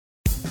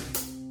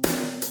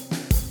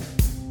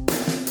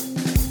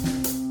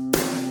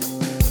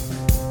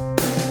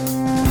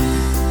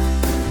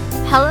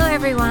Hello,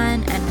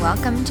 everyone, and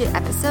welcome to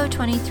episode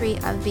 23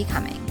 of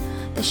Becoming,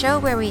 the show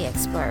where we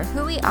explore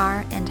who we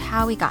are and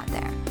how we got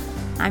there.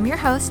 I'm your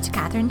host,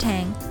 Catherine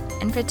Tang,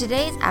 and for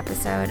today's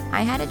episode,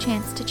 I had a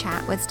chance to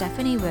chat with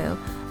Stephanie Wu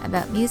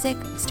about music,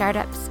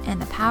 startups,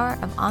 and the power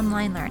of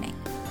online learning.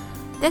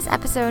 This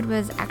episode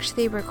was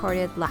actually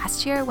recorded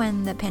last year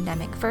when the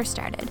pandemic first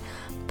started,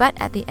 but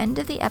at the end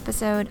of the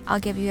episode, I'll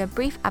give you a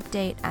brief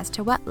update as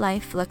to what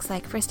life looks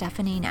like for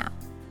Stephanie now.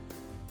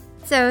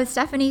 So,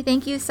 Stephanie,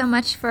 thank you so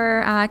much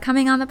for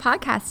coming on the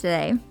podcast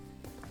today.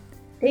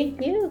 Thank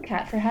you,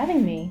 Kat, for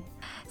having me.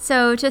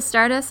 So, to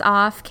start us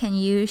off, can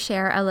you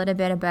share a little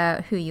bit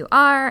about who you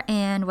are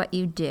and what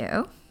you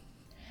do?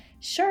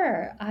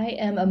 Sure. I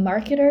am a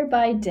marketer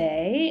by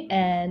day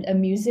and a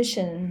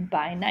musician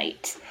by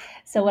night.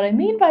 So, what I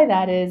mean by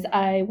that is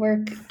I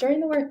work during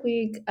the work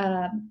week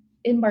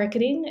in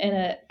marketing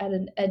at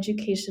an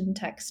education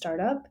tech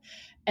startup.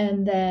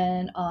 And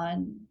then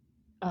on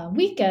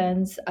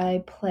weekends,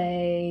 I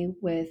play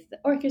with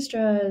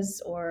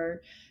orchestras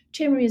or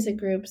chamber music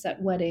groups at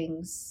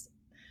weddings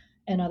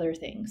and other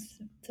things.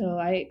 So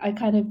I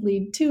kind of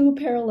lead two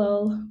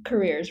parallel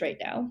careers right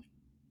now.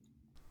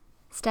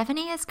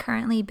 Stephanie is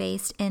currently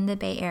based in the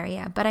Bay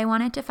Area, but I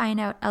wanted to find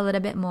out a little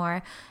bit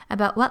more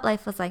about what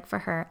life was like for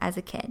her as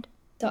a kid.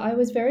 So I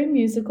was very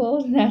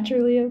musical,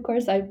 naturally, of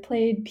course. I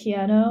played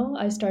piano.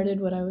 I started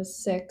when I was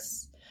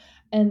 6.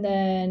 And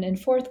then in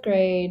 4th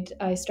grade,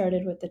 I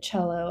started with the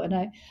cello. And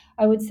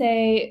I would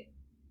say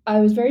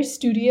I was very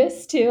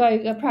studious too.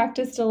 I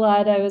practiced a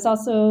lot. I was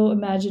also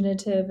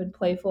imaginative and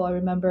playful. I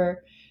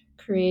remember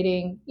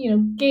creating,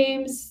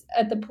 games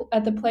at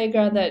the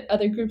playground that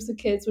other groups of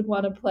kids would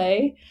want to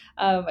play.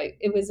 I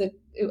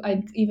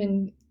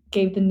even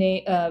gave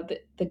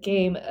the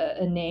game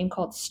a name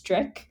called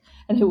Strick.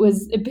 And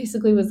it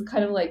basically was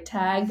kind of like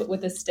tag, but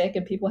with a stick,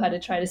 and people had to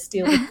try to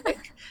steal the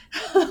stick.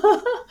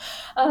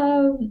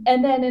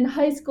 And then in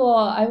high school,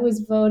 I was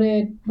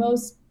voted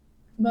most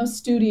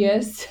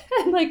studious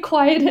and like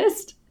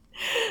quietest.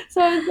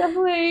 So I was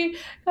definitely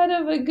kind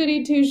of a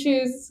goody two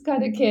shoes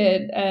kind of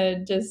kid,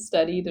 and just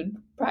studied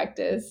and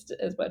practiced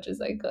as much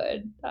as I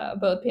could,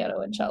 both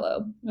piano and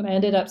cello. And I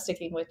ended up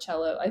sticking with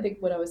cello. I think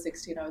when I was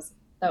 16,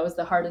 that was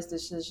the hardest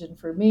decision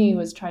for me,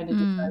 was trying to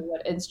decide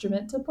what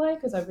instrument to play,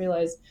 because I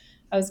realized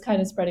I was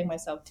kind of spreading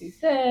myself too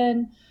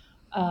thin.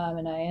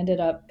 And I ended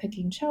up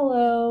picking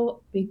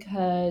cello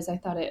because I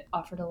thought it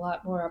offered a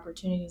lot more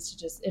opportunities to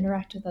just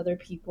interact with other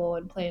people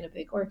and play in a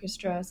big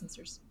orchestra, since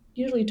there's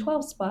usually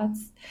 12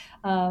 spots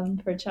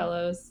for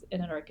cellos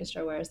in an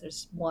orchestra, whereas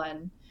there's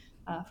one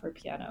for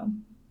piano.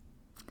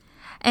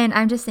 And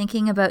I'm just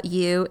thinking about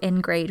you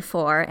in grade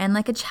 4, and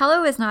like a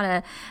cello is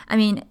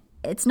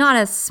it's not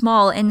a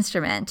small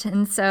instrument.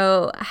 And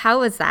so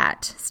how was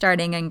that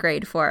starting in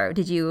grade 4?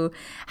 Did you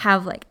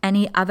have like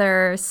any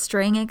other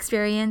string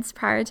experience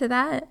prior to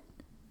that?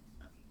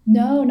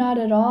 No, not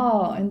at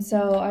all. And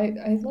so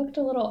I looked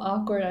a little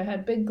awkward. I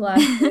had big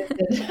glasses.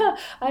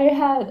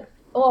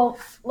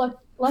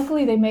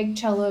 Luckily they make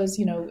cellos,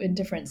 in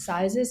different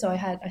sizes. So I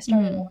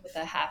started off with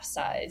a half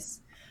size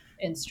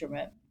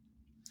instrument.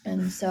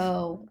 And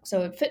so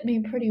it fit me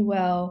pretty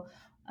well.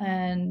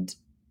 And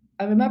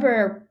I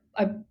remember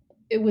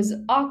it was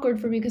awkward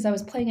for me because I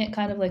was playing it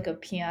kind of like a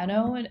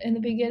piano in the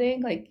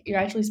beginning. Like, you're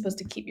actually supposed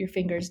to keep your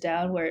fingers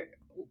down,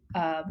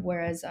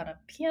 whereas on a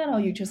piano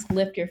you just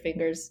lift your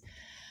fingers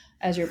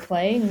as you're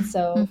playing. And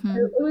so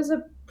it was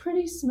a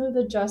pretty smooth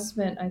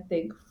adjustment, I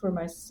think, for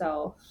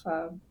myself.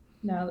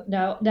 Now,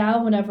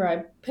 whenever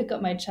I pick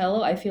up my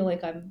cello, I feel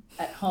like I'm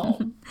at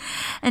home.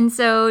 And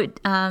so,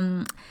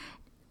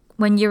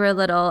 when you were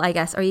little, I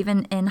guess, or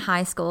even in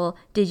high school,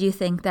 did you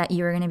think that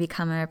you were going to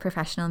become a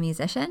professional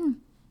musician?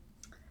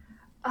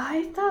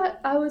 I thought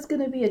I was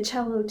going to be a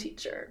cello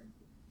teacher.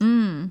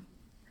 I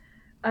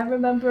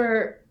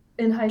remember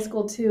in high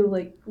school too,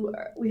 like,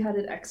 we had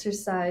an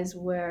exercise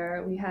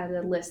where we had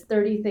to list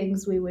 30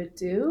 things we would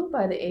do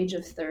by the age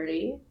of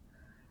 30.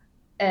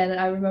 And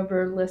I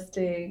remember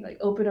listing, like,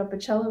 open up a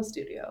cello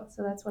studio.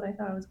 So that's what I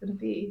thought I was going to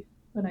be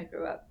when I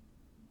grew up.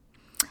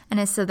 And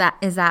is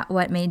that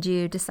what made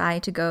you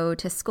decide to go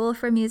to school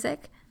for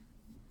music?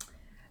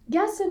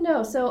 Yes and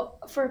no. So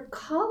for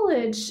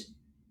college,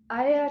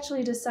 I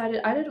actually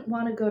decided I didn't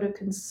want to go to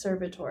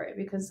conservatory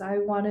because I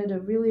wanted to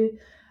really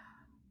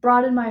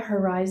broaden my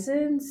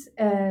horizons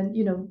and,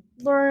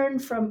 learn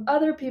from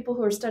other people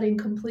who are studying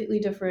completely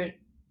different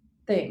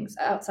things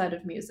outside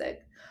of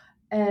music.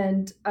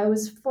 And I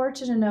was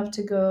fortunate enough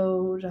to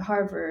go to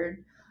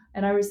Harvard.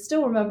 And I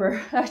still remember,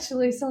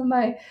 actually, some of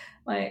my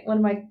one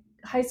of my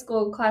high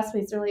school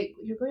classmates are like,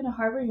 "You're going to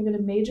Harvard, you're going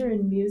to major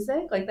in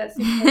music? Like, that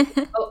seems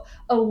like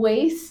a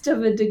waste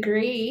of a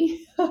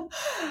degree."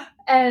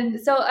 And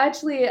so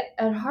actually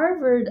at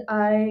Harvard,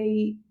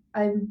 I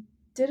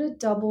did a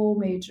double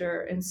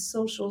major in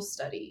social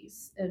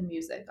studies and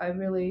music. I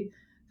really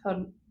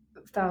found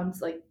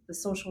like the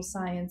social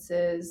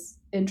sciences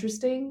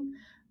interesting.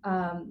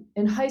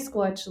 In high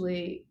school,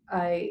 actually,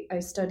 I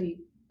studied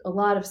a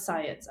lot of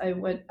science. I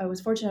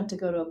was fortunate enough to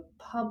go to a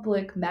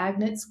public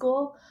magnet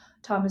school.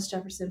 Thomas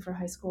Jefferson for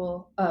high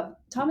school,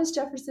 Thomas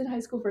Jefferson High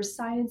School for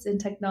Science and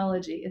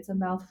Technology. It's a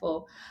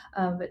mouthful,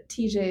 but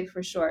TJ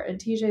for short. And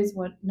TJ is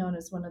known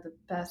as one of the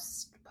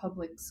best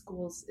public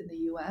schools in the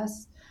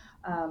U.S.,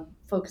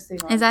 focusing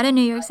on. Is that in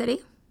New York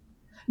City?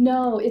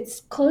 No,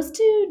 it's close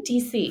to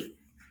DC,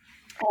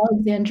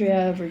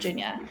 Alexandria,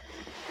 Virginia,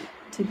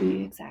 to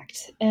be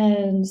exact.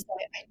 And so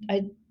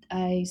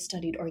I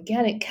studied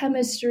organic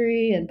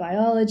chemistry and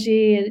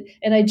biology,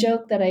 and I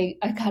joke that I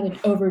got an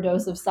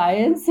overdose of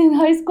science in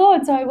high school,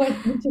 and so I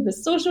went into the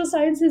social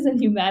sciences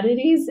and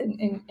humanities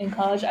in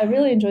college. I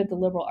really enjoyed the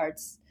liberal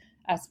arts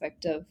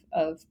aspect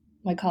of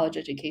my college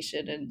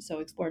education, and so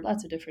explored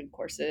lots of different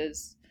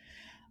courses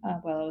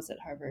while I was at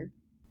Harvard.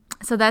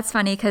 So that's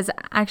funny because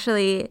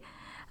actually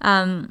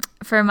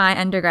for my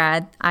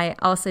undergrad, I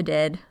also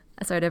did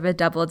a sort of a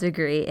double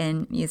degree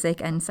in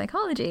music and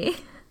psychology.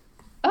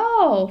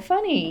 Oh,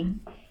 funny.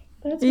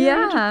 That's really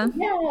Yeah.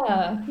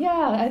 interesting.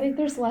 Yeah. I think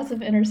there's lots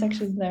of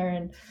intersections there,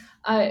 and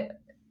I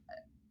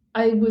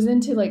I was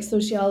into like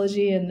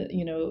sociology and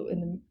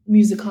and the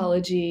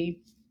musicology,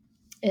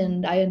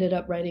 and I ended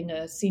up writing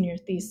a senior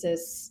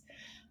thesis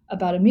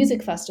about a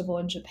music festival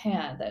in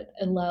Japan that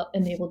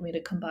enabled me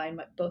to combine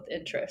both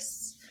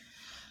interests.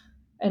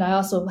 And I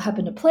also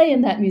happened to play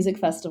in that music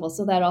festival,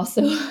 so that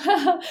also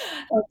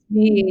helped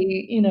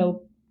me,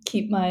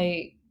 keep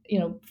my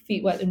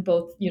feet wet in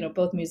both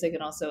music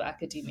and also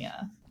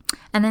academia.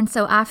 And then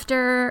so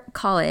after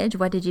college,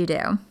 what did you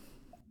do?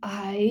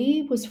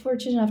 I was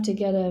fortunate enough to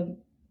get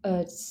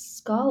a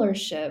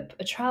scholarship,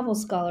 a travel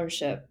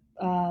scholarship.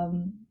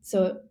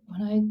 So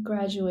when I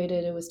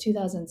graduated, it was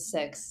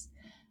 2006,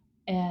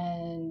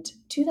 and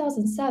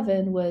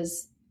 2007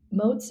 was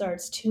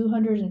Mozart's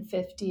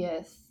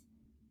 250th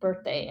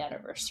birthday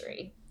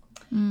anniversary.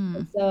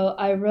 Mm. So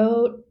I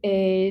wrote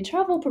a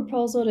travel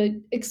proposal to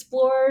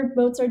explore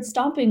Mozart's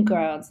stomping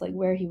grounds, like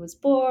where he was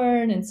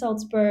born in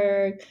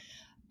Salzburg,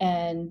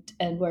 and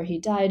where he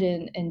died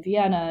in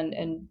Vienna,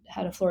 and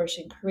had a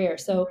flourishing career.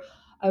 So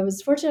I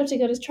was fortunate to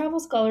get a travel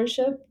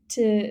scholarship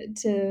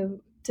to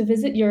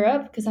visit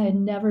Europe because I had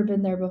never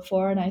been there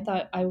before, and I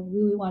thought I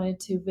really wanted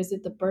to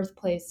visit the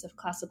birthplace of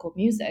classical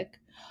music.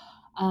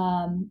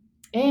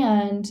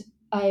 And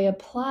I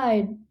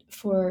applied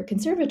for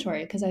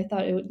conservatory because I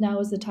thought now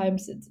was the time,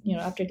 since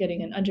after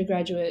getting an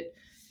undergraduate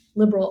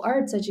liberal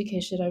arts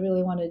education, I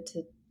really wanted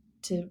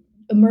to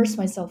immerse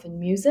myself in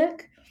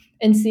music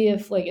and see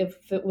if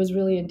it was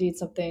really indeed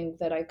something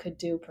that I could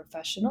do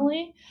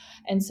professionally.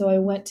 And so I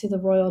went to the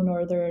Royal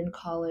Northern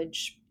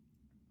College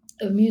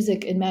of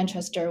Music in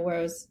Manchester, where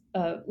I was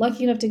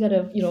lucky enough to get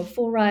a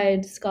full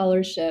ride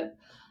scholarship.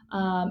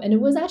 And it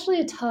was actually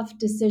a tough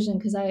decision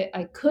because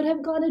I could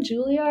have gone to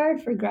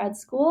Juilliard for grad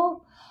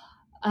school,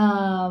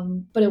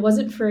 but it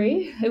wasn't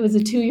free. It was a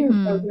 2-year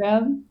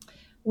program,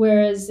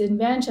 whereas in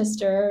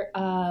Manchester,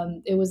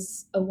 it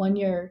was a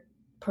 1-year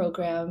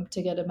program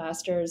to get a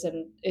master's,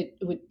 and it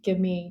would give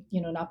me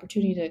an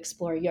opportunity to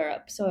explore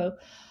Europe. So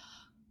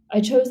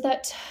I chose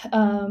that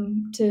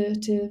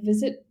to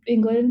visit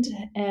England,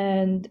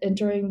 and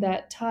during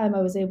that time,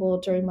 I was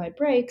able, during my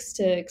breaks,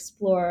 to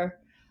explore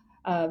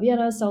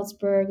Vienna,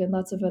 Salzburg, and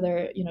lots of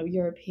other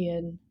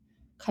European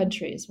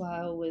countries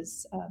while I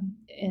was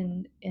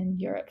in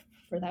Europe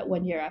for that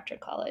 1 year after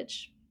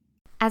college.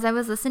 As I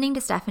was listening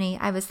to Stephanie,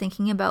 I was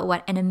thinking about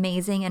what an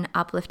amazing and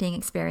uplifting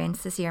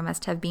experience this year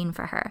must have been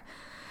for her.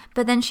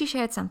 But then she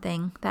shared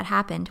something that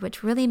happened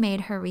which really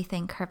made her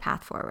rethink her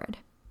path forward.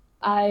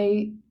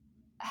 I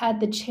had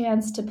the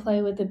chance to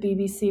play with the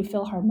BBC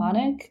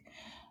Philharmonic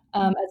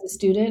as a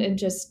student and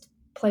just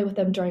play with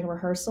them during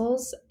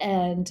rehearsals.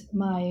 And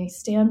my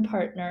stand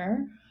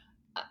partner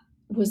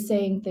was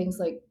saying things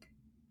like,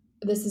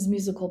 "This is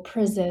musical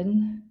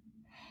prison."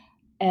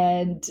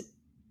 And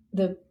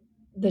the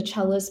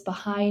cellists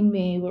behind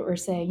me were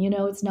saying,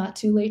 "It's not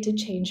too late to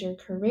change your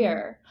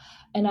career."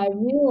 And I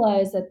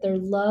realized that their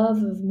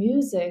love of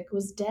music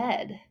was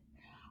dead.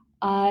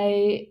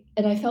 I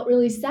felt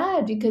really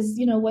sad because,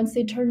 once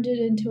they turned it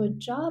into a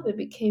job, it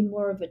became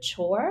more of a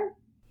chore.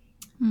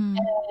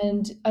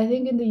 And I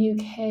think in the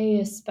UK,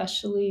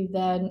 especially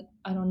then,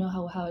 I don't know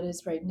how it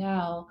is right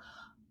now,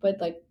 but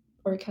like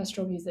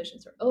orchestral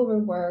musicians are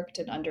overworked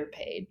and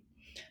underpaid.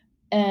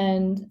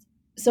 And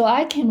so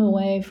I came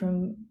away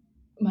from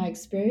my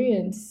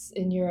experience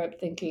in Europe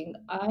thinking,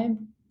 I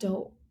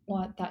don't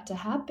want that to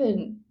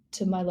happen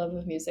to my love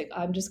of music.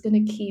 I'm just going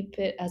to keep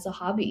it as a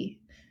hobby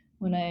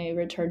when I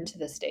return to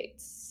the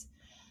States.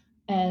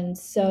 And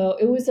so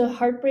it was a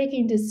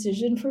heartbreaking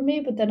decision for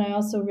me, but then I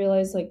also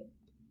realized,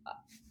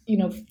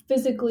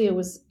 physically it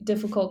was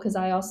difficult because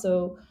I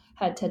also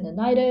had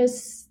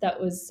tendonitis. That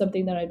was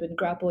something that I'd been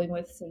grappling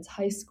with since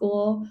high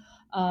school.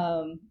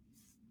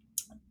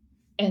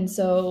 And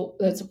so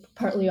that's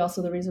partly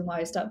also the reason why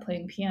I stopped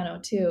playing piano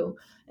too.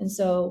 And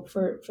so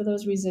for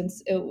those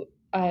reasons,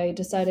 I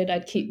decided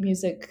I'd keep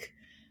music,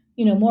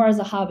 more as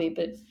a hobby.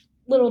 But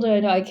little did I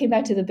know, I came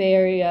back to the Bay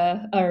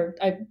Area,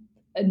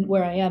 and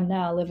where I am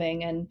now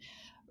living, and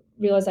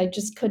realized I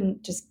just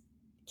couldn't just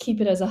keep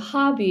it as a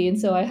hobby, and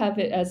so I have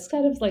it as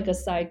kind of like a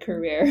side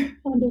career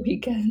on the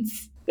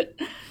weekends.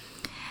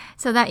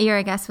 So that year,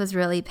 I guess, was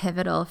really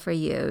pivotal for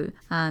you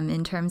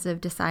in terms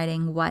of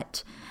deciding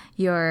what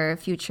your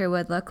future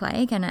would look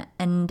like.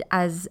 And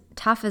as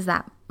tough as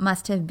that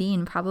must have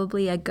been,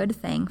 probably a good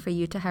thing for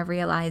you to have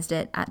realized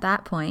it at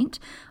that point,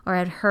 or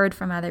had heard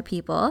from other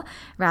people,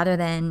 rather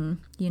than,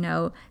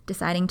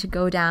 deciding to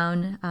go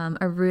down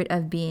a route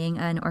of being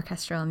an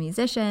orchestral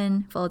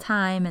musician full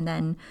time and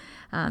then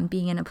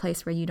being in a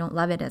place where you don't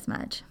love it as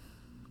much.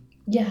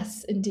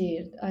 Yes,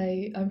 indeed.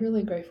 I'm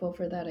really grateful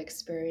for that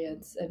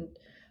experience. And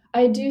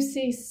I do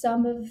see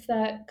some of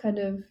that kind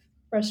of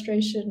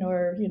frustration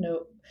or,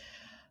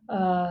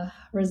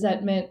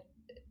 resentment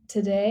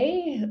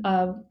today,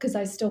 because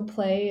I still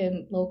play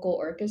in local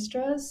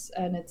orchestras,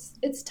 and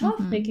it's tough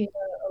Mm-hmm. making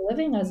a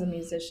living as a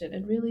musician.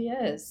 It really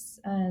is.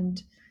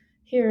 And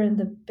here in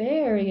the Bay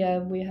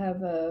Area, we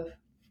have a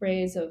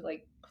phrase of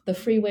like the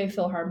freeway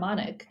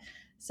philharmonic.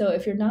 So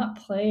if you're not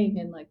playing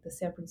in like the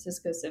San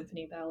Francisco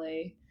Symphony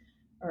Ballet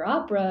or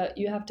opera,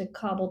 you have to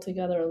cobble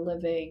together a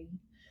living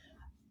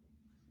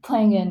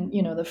playing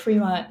in, the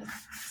Fremont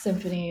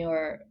Symphony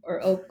or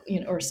Oak,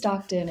 or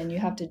Stockton, and you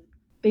have to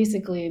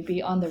basically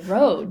be on the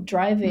road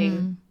driving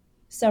Mm.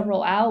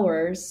 several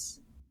hours,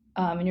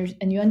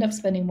 and you end up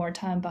spending more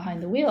time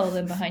behind the wheel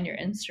than behind your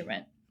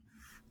instrument.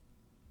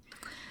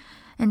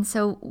 And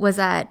so, was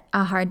that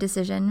a hard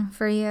decision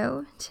for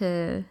you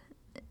to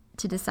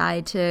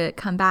decide to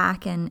come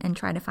back and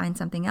try to find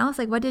something else?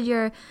 Like, what did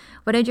your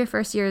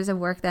first years of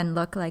work then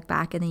look like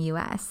back in the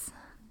U.S.?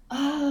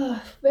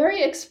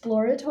 Very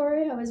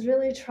exploratory. I was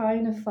really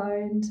trying to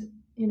find,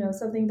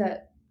 something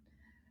that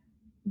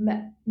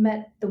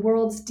met the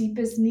world's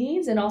deepest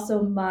needs and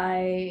also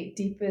my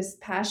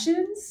deepest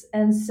passions.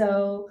 And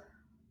so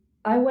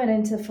I went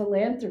into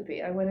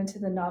philanthropy. I went into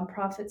the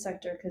nonprofit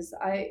sector because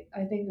I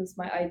think it was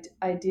my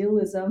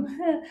idealism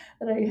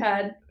that I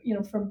had,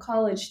 from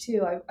college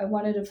too. I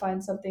wanted to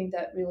find something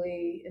that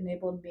really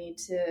enabled me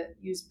to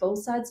use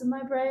both sides of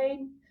my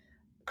brain,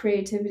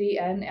 creativity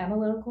and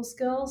analytical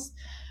skills.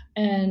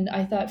 And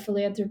I thought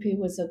philanthropy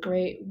was a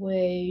great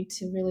way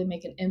to really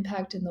make an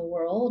impact in the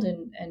world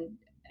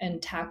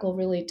and tackle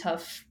really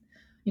tough,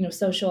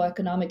 social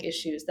economic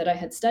issues that I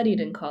had studied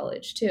in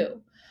college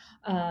too.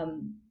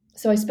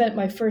 So I spent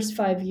my first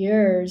 5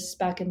 years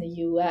back in the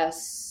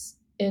U.S.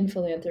 in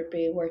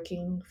philanthropy,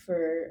 working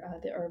for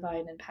the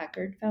Irvine and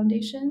Packard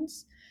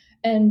Foundations.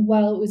 And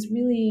while it was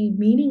really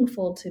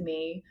meaningful to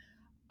me,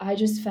 I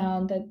just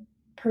found that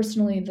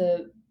personally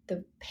the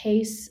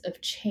pace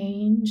of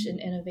change and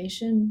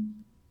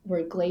innovation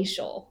were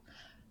glacial.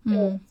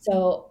 Mm.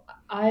 So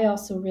I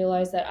also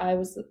realized that I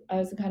was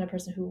the kind of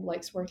person who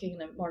likes working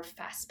in a more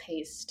fast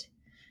paced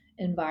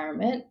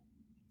environment.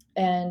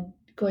 And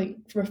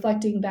going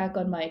reflecting back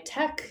on my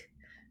tech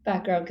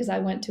background, because I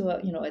went to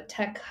a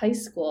tech high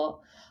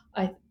school,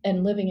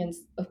 and living in,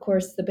 of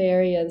course, the Bay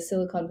Area, the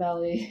Silicon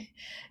Valley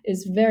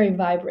is very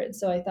vibrant.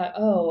 So I thought,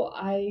 oh,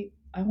 I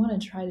want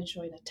to try to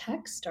join a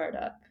tech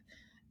startup.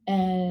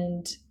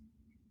 And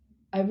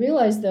I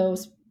realized, though,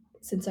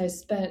 since I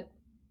spent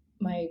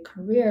my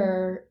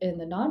career in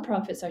the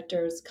nonprofit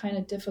sector, it's kind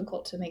of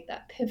difficult to make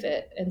that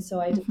pivot. And so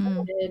I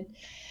Mm-hmm. decided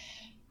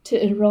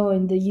to enroll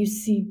in the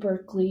UC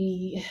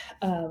Berkeley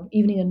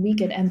evening and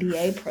weekend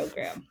MBA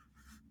program.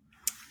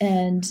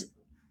 And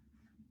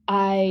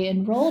I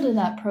enrolled in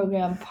that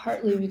program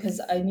partly because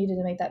I needed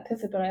to make that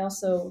pivot, but I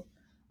also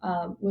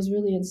was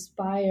really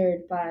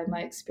inspired by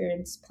my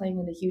experience playing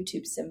in the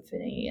YouTube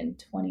Symphony in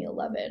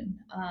 2011.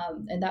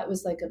 And that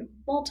was like a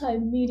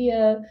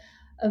multimedia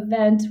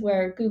event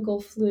where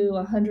Google flew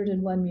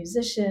 101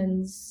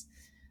 musicians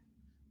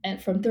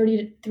and from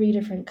 33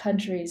 different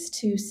countries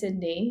to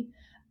Sydney,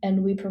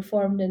 and we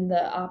performed in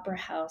the Opera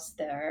House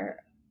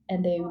there.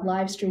 And they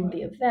live streamed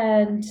the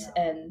event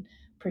and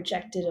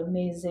projected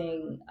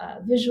amazing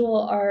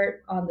visual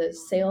art on the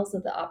sails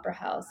of the Opera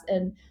House.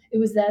 And it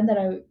was then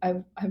that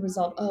I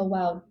resolved, oh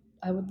wow,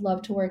 I would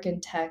love to work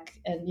in tech,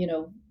 and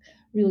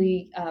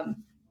really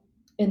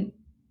in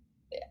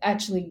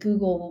actually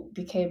Google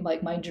became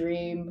like my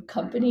dream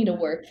company to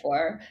work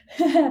for.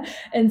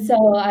 And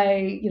so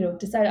I,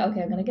 decided,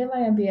 okay, I'm going to get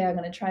my MBA. I'm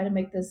going to try to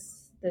make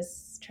this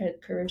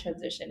career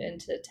transition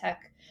into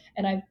tech.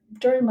 And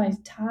during my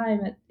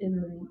time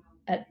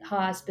at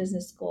Haas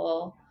Business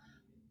School,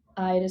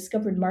 I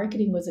discovered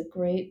marketing was a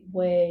great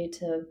way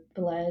to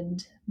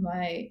blend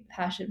my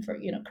passion for,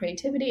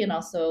 creativity and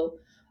also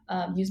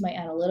use my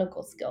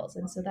analytical skills.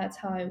 And so that's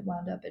how I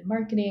wound up in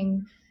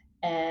marketing.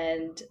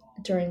 And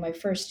during my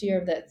first year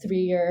of that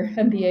 3-year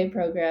MBA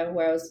program,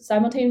 where I was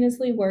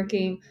simultaneously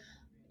working,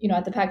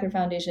 at the Packard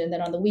Foundation, and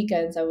then on the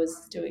weekends I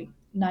was doing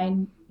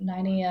 9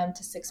 a.m.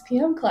 to 6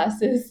 p.m.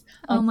 classes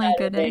on Oh my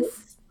goodness.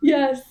 Saturdays.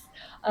 Yes,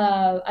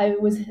 I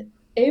was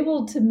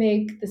able to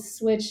make the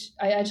switch.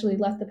 I actually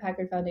left the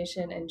Packard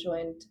Foundation and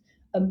joined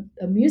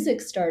a music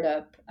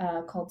startup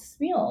called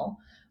Smeel,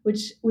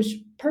 which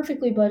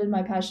perfectly blended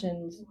my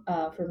passion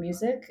for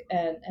music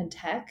and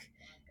tech,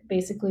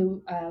 basically,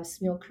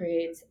 Smule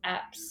creates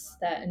apps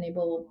that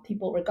enable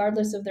people,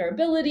 regardless of their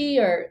ability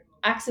or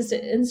access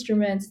to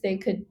instruments, they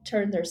could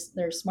turn their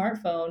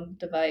smartphone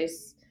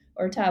device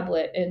or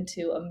tablet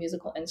into a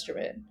musical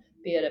instrument,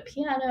 be it a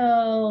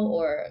piano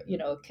or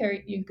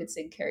you could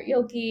sing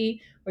karaoke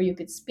or you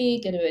could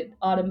speak, and it would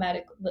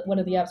automatic. One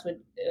of the apps would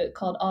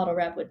called Auto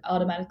Rap would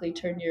automatically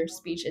turn your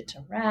speech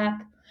into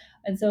rap.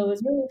 And so it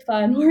was really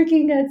fun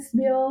working at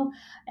Smule,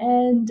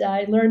 and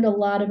I learned a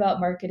lot about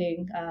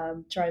marketing,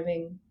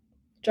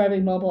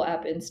 driving mobile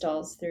app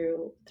installs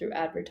through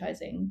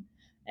advertising,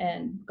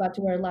 and got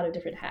to wear a lot of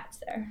different hats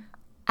there.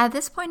 At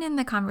this point in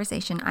the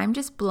conversation, I'm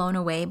just blown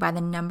away by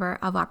the number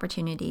of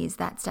opportunities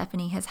that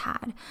Stephanie has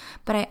had.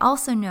 But I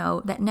also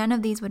know that none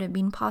of these would have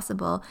been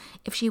possible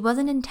if she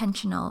wasn't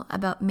intentional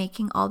about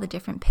making all the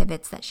different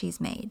pivots that she's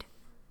made.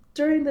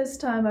 During this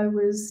time, I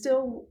was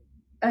still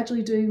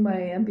actually doing my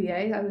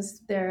MBA. I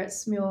was there at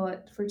Smule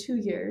for 2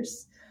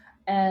 years.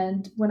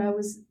 And when I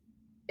was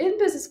in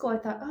business school, I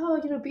thought,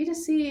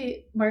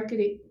 B2C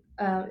marketing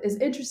is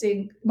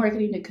interesting,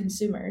 marketing to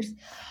consumers.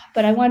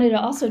 But I wanted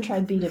to also try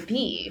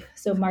B2B,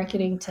 so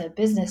marketing to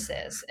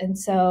businesses. And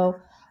so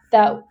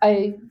that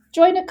I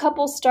joined a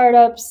couple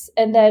startups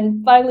and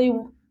then finally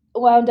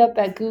wound up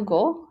at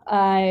Google.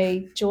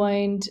 I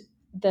joined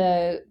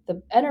the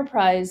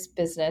enterprise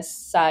business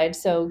side,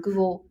 so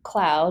Google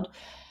Cloud,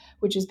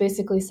 which is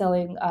basically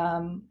selling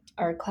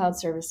our cloud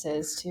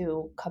services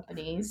to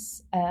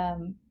companies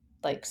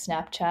like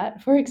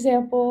Snapchat, for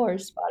example, or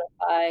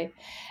Spotify.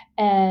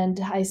 And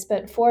I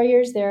spent 4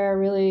 years there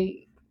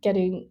really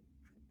getting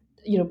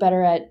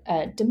better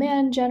at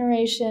demand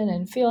generation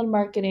and field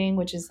marketing,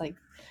 which is like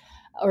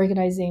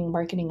organizing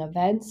marketing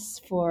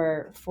events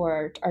for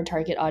our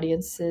target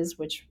audiences,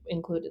 which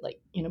included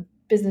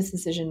business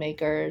decision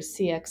makers,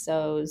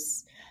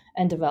 CXOs,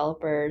 and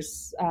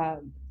developers.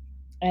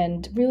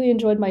 And really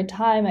enjoyed my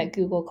time at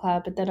Google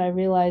Cloud, but then I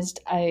realized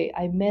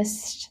I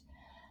missed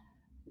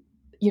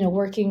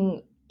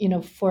working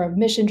for a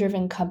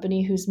mission-driven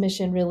company whose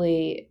mission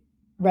really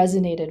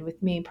resonated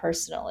with me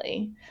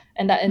personally.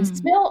 And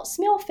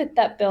Smule fit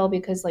that bill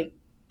because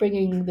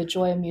bringing the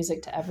joy of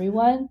music to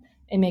everyone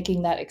and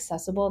making that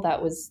accessible,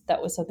 that was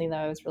something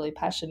that I was really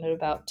passionate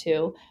about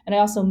too. And I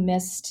also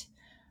missed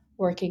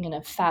working in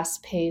a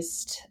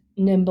fast-paced,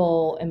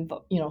 nimble, and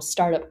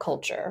startup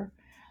culture.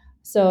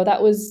 So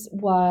that was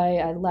why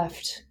I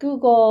left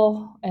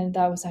Google, and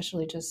that was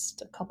actually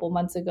just a couple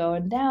months ago.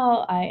 And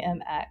now I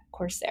am at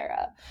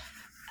Coursera,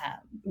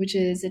 which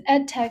is an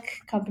ed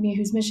tech company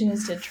whose mission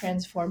is to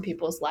transform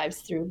people's lives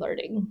through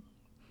learning.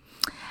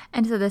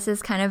 And so this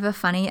is kind of a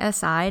funny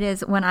aside,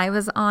 is when I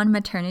was on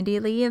maternity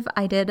leave,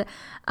 I did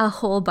a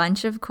whole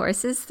bunch of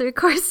courses through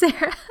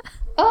Coursera.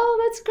 Oh,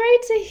 that's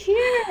great to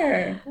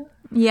hear.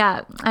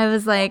 Yeah, I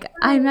was like,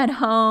 I'm at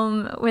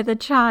home with a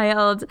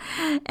child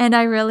and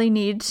I really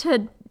need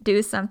to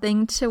do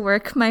something to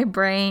work my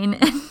brain.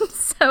 And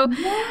so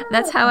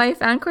that's how I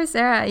found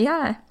Coursera.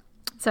 Yeah.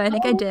 So I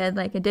think I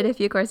did a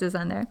few courses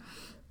on there.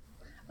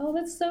 Oh,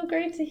 that's so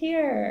great to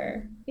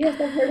hear. Yes,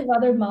 I've heard of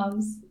other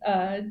moms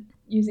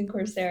using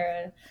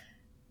Coursera,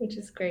 which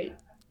is great.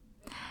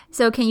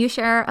 So can you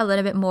share a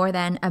little bit more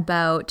then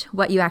about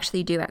what you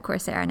actually do at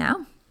Coursera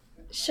now?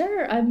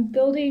 Sure. I'm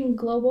building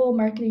global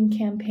marketing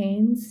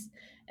campaigns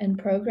and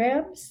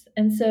programs.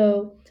 And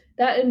so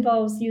that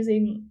involves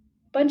using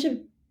a bunch of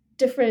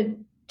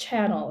different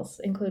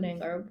channels,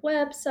 including our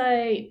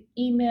website,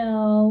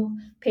 email,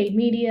 paid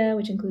media,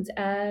 which includes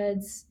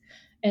ads,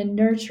 and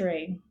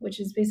nurturing, which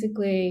is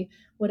basically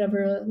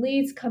whatever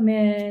leads come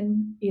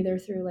in, either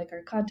through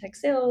our contact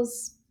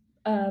sales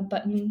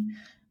button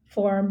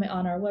form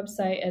on our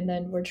website. And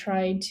then we're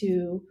trying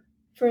to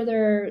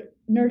further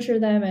nurture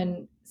them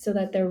and so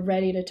that they're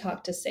ready to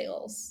talk to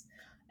sales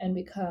and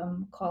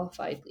become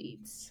qualified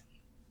leads.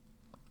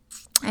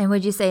 And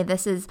would you say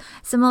this is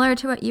similar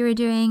to what you were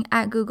doing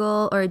at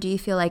Google, or do you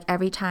feel like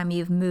every time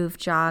you've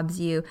moved jobs,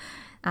 you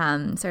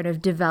sort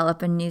of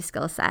develop a new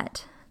skill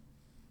set?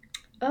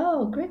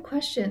 Oh, great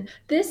question.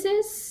 This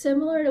is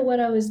similar to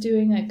what I was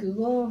doing at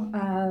Google,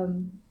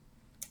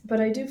 but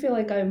I do feel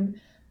like I'm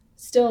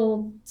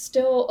still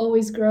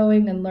always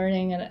growing and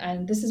learning,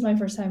 and this is my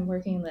first time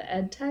working in the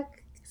ed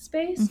tech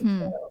space. Mm-hmm.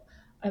 So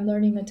I'm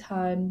learning a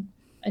ton,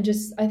 and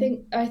just I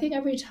think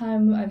every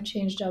time I've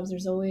changed jobs,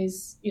 there's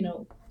always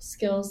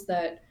skills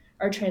that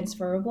are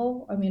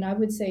transferable. I mean, I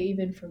would say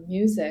even for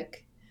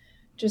music,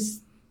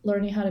 just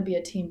learning how to be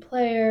a team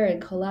player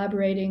and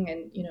collaborating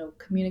and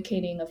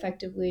communicating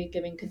effectively,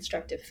 giving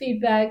constructive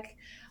feedback.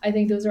 I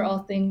think those are all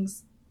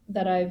things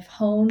that I've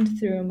honed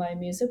through my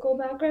musical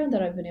background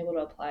that I've been able to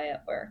apply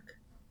at work.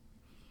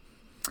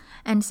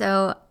 And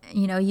so,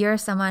 you're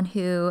someone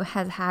who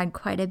has had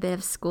quite a bit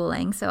of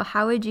schooling. So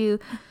how would you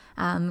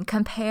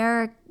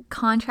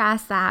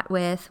contrast that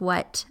with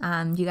what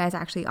you guys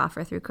actually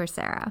offer through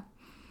Coursera?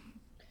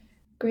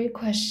 Great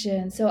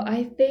question. So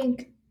I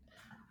think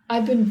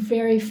I've been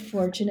very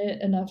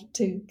fortunate enough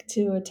to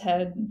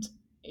attend,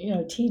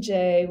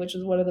 TJ, which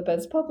is one of the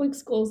best public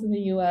schools in the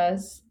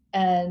U.S.,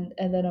 and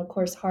then of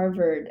course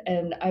Harvard.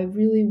 And I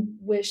really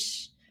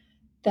wish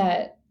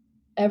that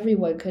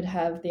everyone could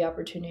have the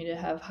opportunity to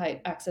have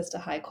high access to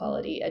high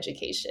quality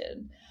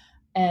education.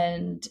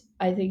 And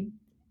I think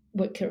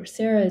what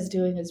Coursera is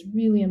doing is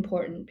really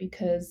important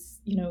because,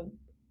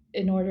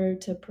 in order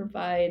to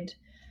provide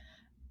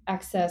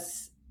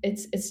access,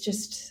 it's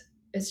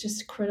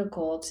just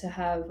critical to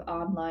have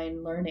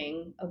online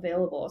learning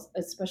available,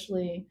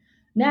 especially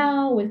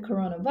now with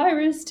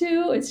coronavirus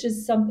too.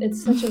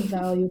 It's such a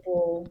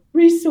valuable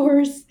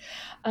resource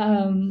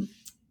um,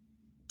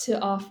 to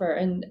offer.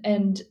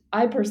 And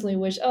I personally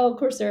wish, I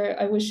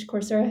wish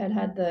Coursera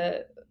had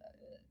the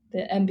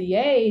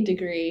MBA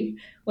degree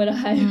when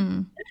I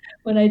Mm.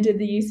 when I did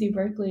the UC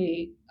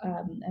Berkeley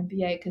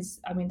MBA, because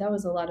I mean that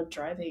was a lot of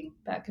driving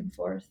back and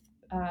forth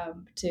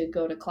to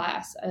go to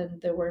class,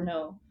 and there weren't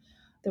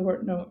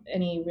no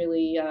any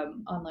really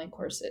online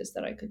courses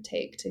that I could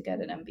take to get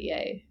an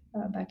MBA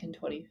back in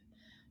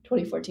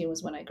 2014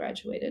 was when I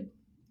graduated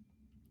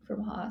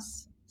from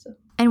Haas. So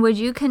And would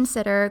you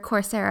consider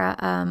Coursera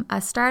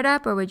a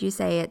startup, or would you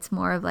say it's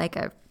more of like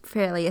a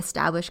fairly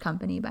established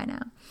company by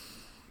now?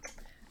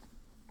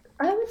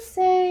 I would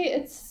say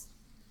it's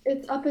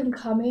up and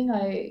coming.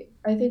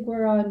 I think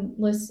we're on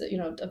lists,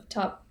 of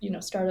top,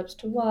 startups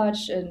to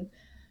watch. And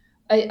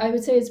I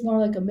would say it's more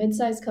like a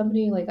mid-sized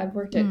company. Like I've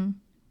worked at Mm.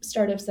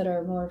 startups that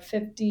are more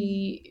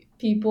 50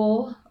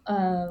 people.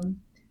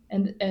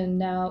 And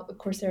now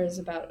Coursera is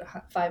about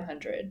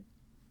 500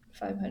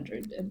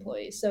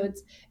 employees. So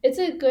it's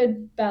a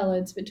good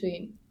balance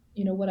between,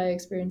 what I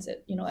experience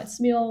at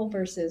Smeel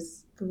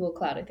versus Google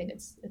Cloud. I think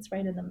it's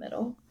right in the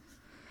middle.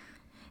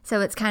 So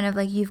it's kind of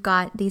like you've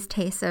got these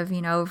tastes of,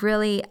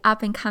 really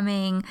up and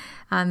coming,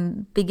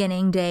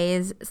 beginning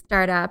days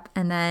startup,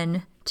 and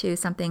then to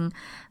something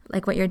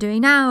like what you're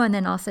doing now, and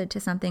then also to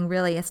something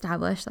really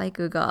established like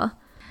Google.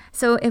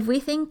 So if we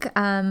think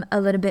a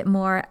little bit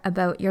more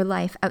about your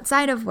life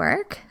outside of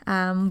work,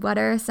 what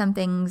are some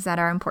things that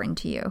are important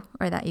to you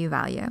or that you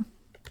value?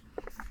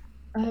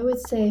 I would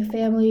say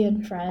family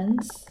and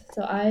friends.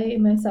 So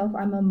I'm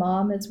a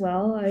mom as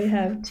well. I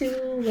have two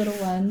little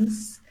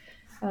ones,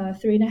 a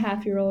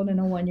 3.5-year-old and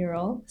a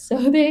 1-year-old.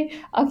 So they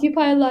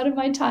occupy a lot of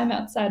my time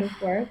outside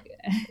of work.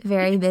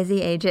 Very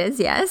busy ages,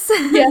 yes.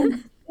 Yes,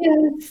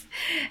 yes.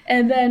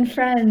 And then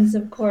friends,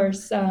 of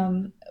course.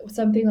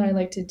 Something I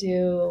like to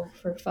do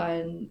for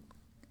fun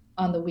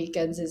on the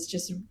weekends is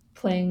just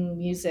playing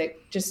music,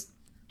 just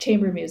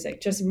chamber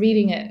music, just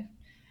reading it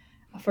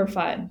for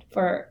fun,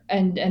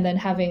 and then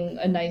having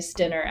a nice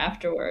dinner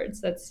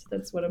afterwards. That's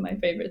one of my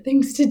favorite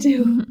things to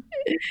do.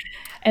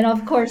 And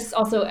of course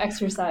also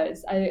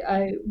exercise.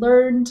 I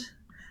learned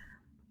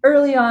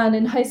early on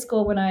in high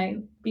school when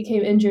I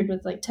became injured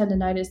with like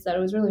tendonitis that it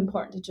was really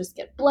important to just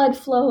get blood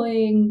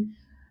flowing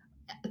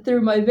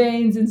through my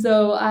veins. And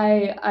so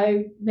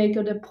I make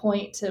it a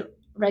point to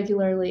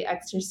regularly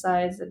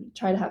exercise and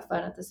try to have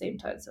fun at the same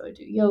time. So I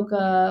do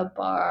yoga,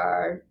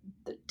 bar,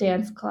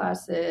 dance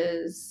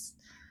classes,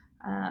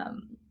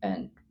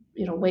 and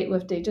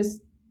weightlifting,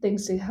 just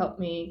things to help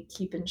me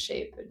keep in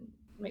shape and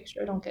make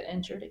sure I don't get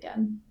injured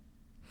again.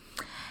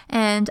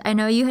 And I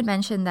know you had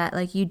mentioned that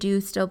like you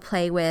do still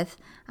play with,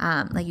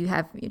 like you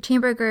have your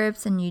chamber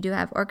groups and you do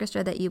have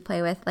orchestra that you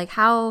play with. Like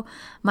how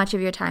much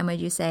of your time would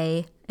you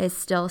say is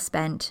still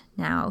spent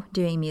now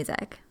doing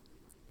music?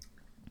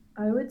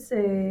 I would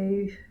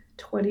say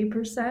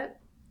 20%,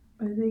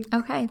 I think.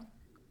 Okay,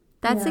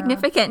 that's Yeah.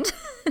 significant.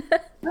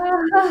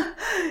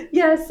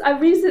 Yes, I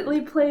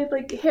recently played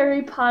like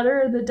Harry Potter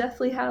and the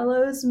Deathly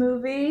Hallows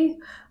movie,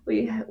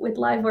 we with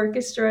live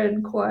orchestra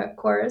and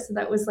chorus, and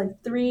that was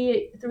like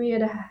 3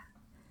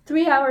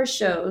 hour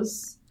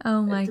shows,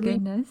 Oh my three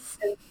goodness.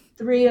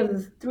 three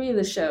of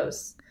the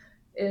shows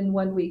in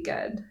one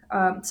weekend.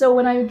 So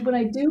when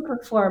I do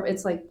perform,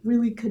 it's like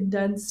really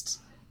condensed,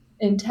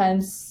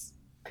 intense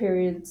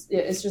periods.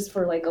 It's just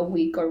for like a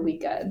week or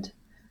weekend,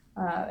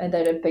 and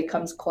then it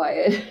becomes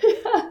quiet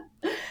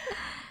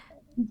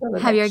until the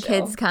Have next your show.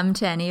 kids come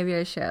to any of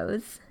your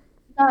shows?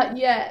 Not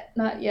yet,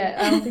 not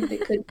yet. I don't think they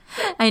could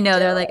I know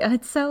they're still. like, oh,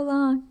 it's so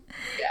long.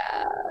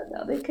 Yeah,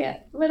 no, they can't.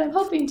 But I'm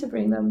hoping to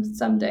bring them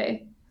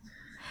someday.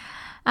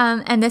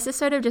 And this is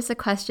sort of just a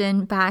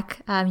question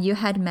back. You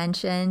had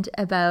mentioned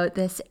about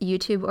this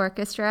YouTube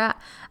orchestra.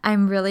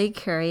 I'm really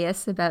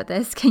curious about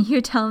this. Can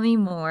you tell me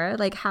more?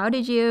 Like, how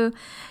did you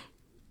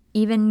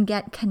even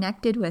get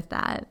connected with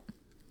that?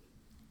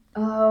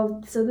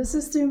 Oh, so this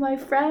is through my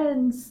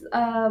friends.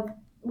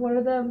 One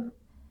of them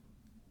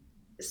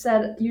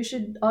said you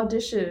should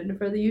audition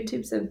for the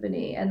YouTube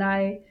Symphony, and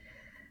I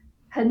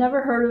had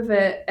never heard of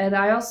it. And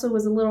I also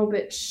was a little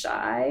bit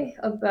shy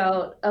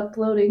about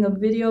uploading a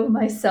video of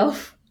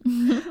myself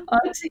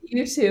onto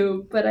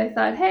YouTube. But I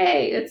thought,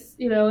 hey,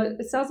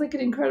 it sounds like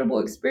an incredible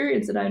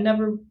experience, and I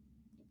never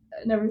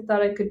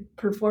thought I could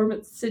perform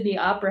at Sydney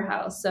Opera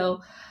House.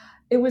 So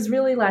it was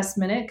really last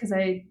minute because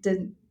I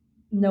didn't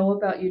know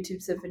about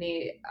YouTube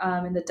Symphony,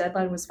 and the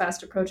deadline was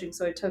fast approaching.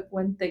 So I took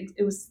one thing.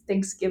 It was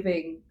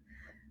Thanksgiving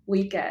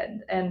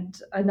weekend,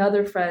 and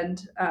another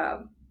friend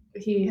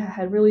he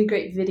had really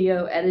great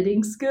video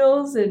editing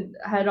skills and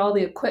had all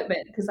the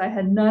equipment because I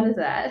had none of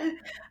that.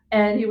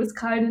 And he was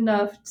kind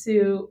enough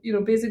to,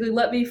 basically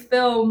let me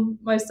film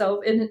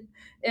myself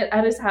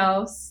at his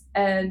house.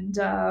 And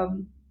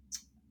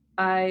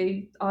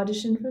I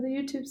auditioned for the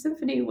YouTube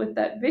Symphony with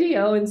that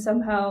video and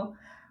somehow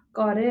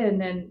got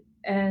in.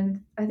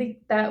 And I think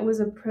that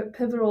was a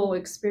pivotal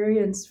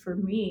experience for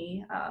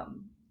me.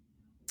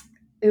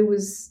 It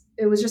was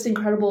just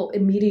incredible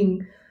in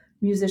meeting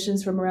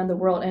musicians from around the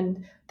world,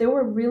 and there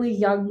were really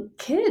young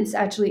kids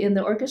actually in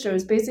the orchestra. It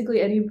was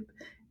basically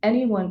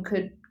anyone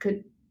could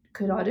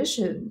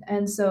audition.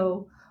 And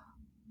so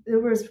there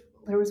was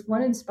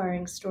one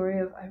inspiring story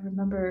of, I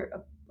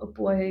remember a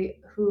boy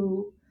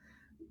who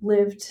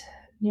lived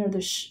near the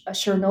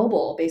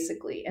Chernobyl,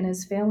 basically, and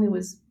his family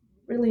was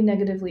really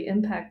negatively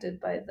impacted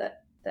by the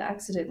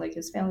accident. Like,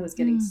 his family was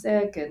getting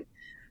sick, and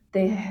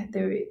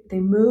they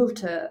moved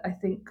to, I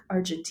think,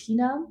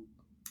 Argentina,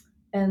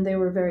 and they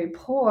were very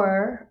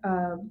poor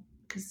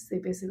because they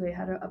basically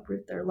had to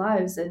uproot their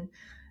lives. And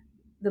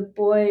the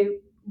boy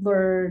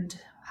learned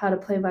how to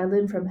play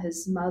violin from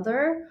his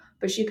mother,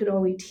 but she could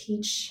only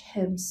teach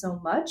him so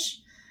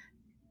much.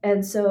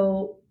 And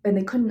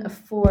they couldn't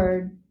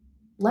afford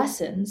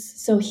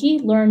lessons. So he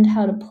learned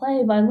how to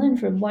play violin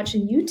from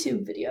watching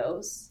YouTube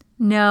videos.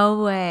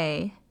 No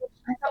way.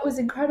 I thought was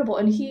incredible.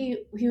 And he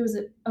was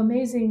an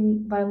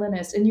amazing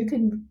violinist. And you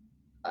can,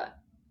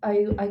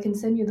 I can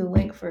send you the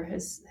link for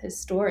his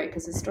story,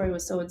 because his story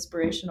was so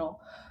inspirational.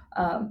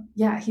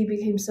 He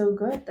became so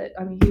good that,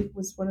 he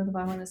was one of the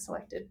violinists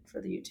selected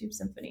for the YouTube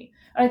Symphony.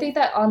 And I think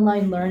that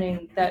online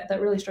learning, that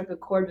really struck a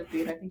chord with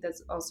me. And I think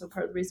that's also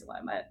part of the reason why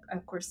I'm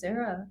at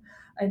Coursera.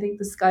 I think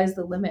the sky's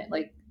the limit.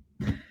 Like,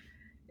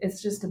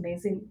 it's just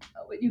amazing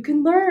what you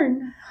can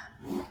learn.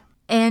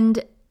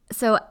 And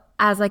so,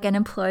 as like an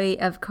employee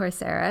of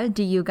Coursera,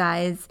 do you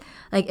guys,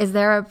 is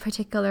there a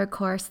particular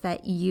course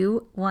that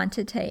you want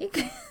to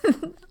take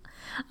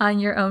on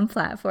your own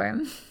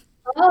platform?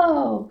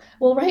 Oh,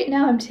 well, right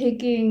now I'm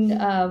taking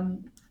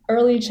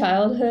early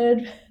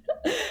childhood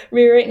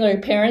rearing, or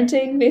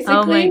parenting, basically.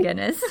 Oh my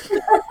goodness.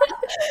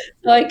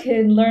 So I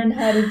can learn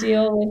how to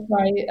deal with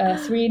my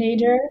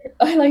three-nager,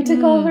 I like to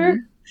call her.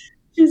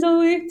 She's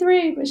only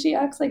 3, but she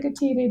acts like a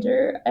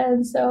teenager.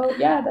 And so,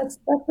 that's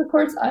the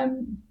course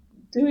I'm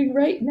doing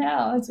right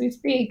now as we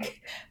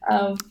speak.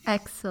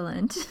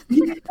 Excellent.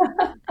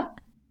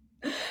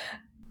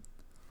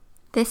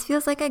 This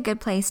feels like a good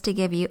place to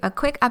give you a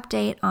quick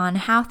update on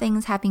how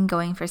things have been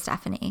going for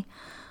Stephanie.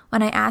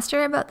 When I asked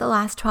her about the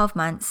last 12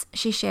 months,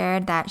 she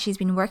shared that she's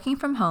been working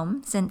from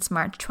home since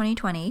March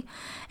 2020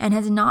 and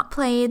has not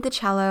played the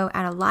cello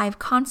at a live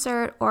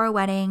concert or a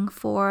wedding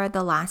for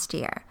the last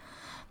year.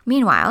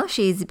 Meanwhile,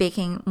 she's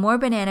baking more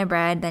banana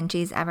bread than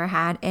she's ever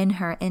had in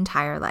her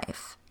entire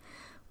life.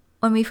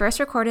 When we first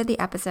recorded the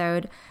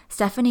episode,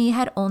 Stephanie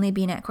had only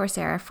been at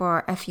Coursera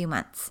for a few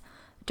months.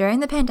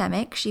 During the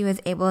pandemic, she was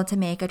able to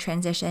make a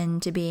transition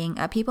to being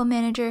a people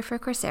manager for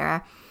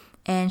Coursera,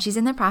 and she's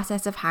in the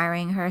process of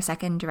hiring her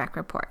second direct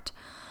report.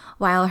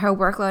 While her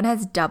workload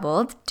has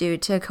doubled due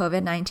to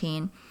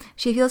COVID-19,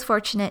 she feels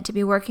fortunate to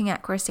be working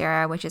at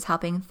Coursera, which is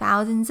helping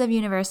thousands of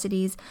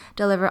universities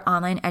deliver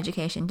online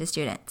education to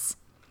students.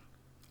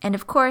 And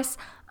of course,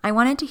 I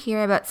wanted to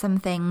hear about some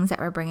things that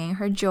were bringing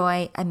her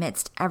joy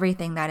amidst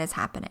everything that is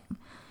happening.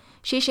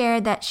 She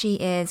shared that she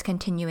is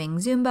continuing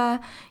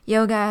Zumba,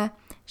 yoga,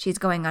 she's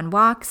going on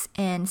walks,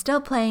 and still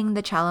playing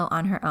the cello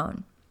on her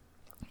own.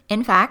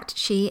 In fact,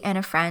 she and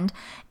a friend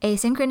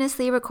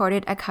asynchronously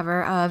recorded a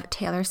cover of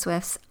Taylor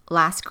Swift's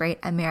Last Great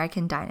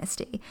American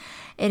Dynasty.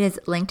 It is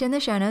linked in the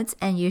show notes,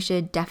 and you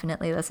should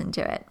definitely listen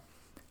to it.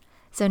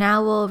 So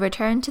now we'll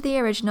return to the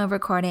original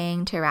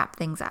recording to wrap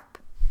things up.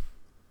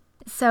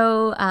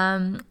 So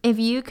if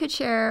you could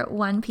share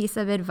one piece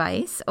of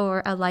advice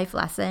or a life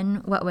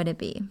lesson, what would it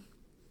be?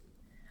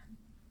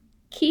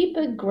 Keep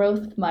a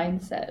growth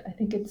mindset. I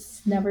think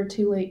it's never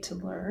too late to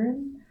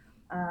learn.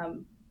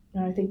 And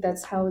I think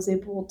that's how I was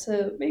able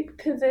to make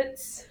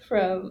pivots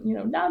from,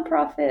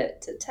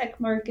 nonprofit to tech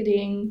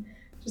marketing.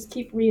 Just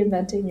keep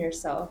reinventing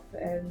yourself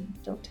and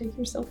don't take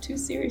yourself too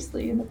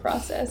seriously in the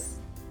process.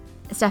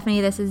 Stephanie,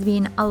 this has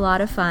been a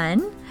lot of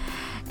fun.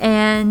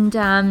 And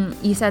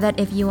you said that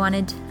if you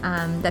wanted,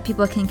 that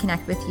people can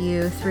connect with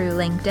you through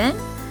LinkedIn.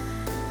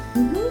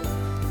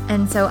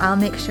 And so I'll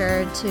make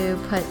sure to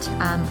put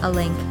a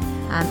link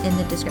in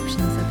the description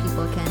so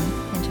people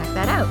can check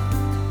that out.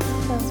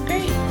 Sounds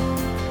great.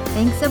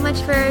 Thanks so much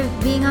for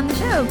being on the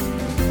show.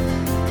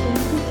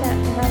 Thank you,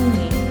 Kat, for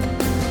having me.